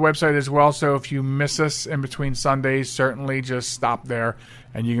available on the website as well. So if you miss us in between Sundays, certainly just stop there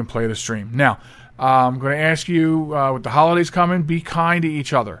and you can play the stream. Now, I'm going to ask you, with the holidays coming, be kind to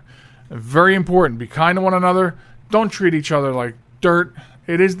each other. Very important. Be kind to one another. Don't treat each other like dirt.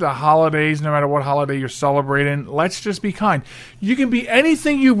 It is the holidays, no matter what holiday you're celebrating. Let's just be kind. You can be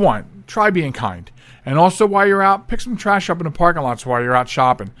anything you want. Try being kind. And also, while you're out, pick some trash up in the parking lots while you're out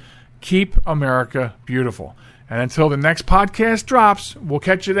shopping. Keep America beautiful. And until the next podcast drops, we'll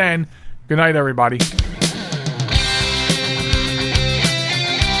catch you then. Good night, everybody.